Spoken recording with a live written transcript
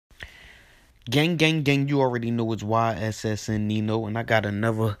Gang, gang, gang, you already know it's YSS and Nino, and I got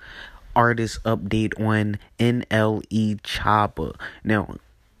another artist update on NLE Choppa. Now,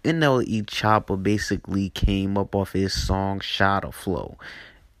 NLE Choppa basically came up off his song Shotta Flow,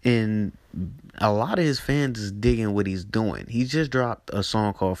 and a lot of his fans is digging what he's doing. He just dropped a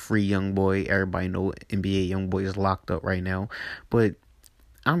song called Free Young Boy. Everybody know NBA Young Boy is locked up right now, but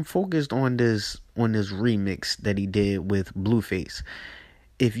I'm focused on this remix that he did with Blueface.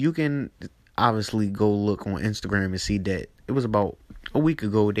 If you can obviously go look on Instagram and see that it was about a week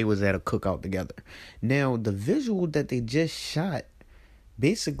ago they was at a cookout together. Now the visual that they just shot,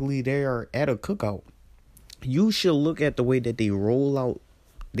 basically they are at a cookout. You should look at the way that they roll out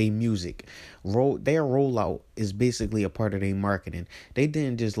their music. Their rollout is basically a part of their marketing. They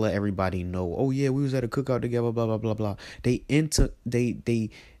didn't just let everybody know, oh yeah, we was at a cookout together, blah blah blah blah. They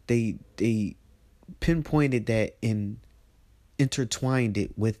pinpointed that and intertwined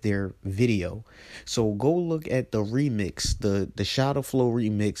it with their video. So go look at the remix, the Shadow Flow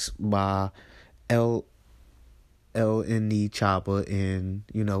remix by L LND Choppa and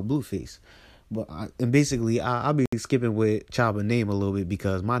Blueface. But and basically I'll be skipping with Choppa name a little bit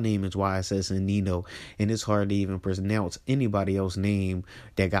because my name is YSS and Nino, and it's hard to even pronounce anybody else's name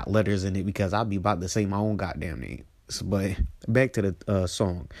that got letters in it because I'll be about to say my own goddamn name. But back to the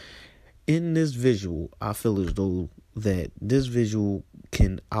song. In this visual, I feel as though that this visual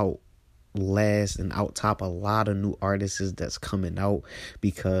can outlast and outtop a lot of new artists that's coming out,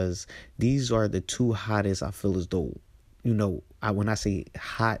 because these are the two hottest. I feel as though, when I say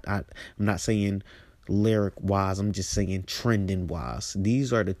hot, I'm not saying lyric wise, I'm just saying trending wise.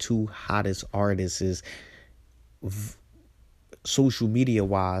 These are the two hottest artists, social media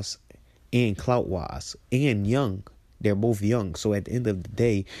wise and clout wise, and young. They're both young. So at the end of the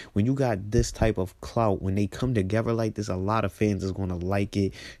day, when you got this type of clout, when they come together like this, a lot of fans is going to like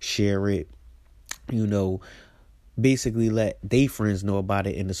it, share it, basically let their friends know about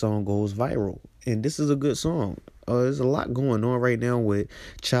it, and the song goes viral. And this is a good song. There's a lot going on right now with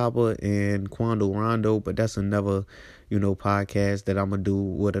Choppa and Quando Rondo, but that's another, podcast that I'm going to do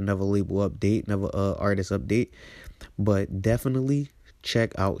with another label update, another artist update. But definitely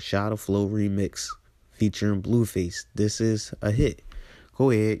check out Shotta Flow Remix featuring Blueface. This is a hit. Go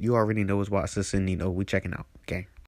ahead. You already know it's Watson and Nino. We checking out. Okay.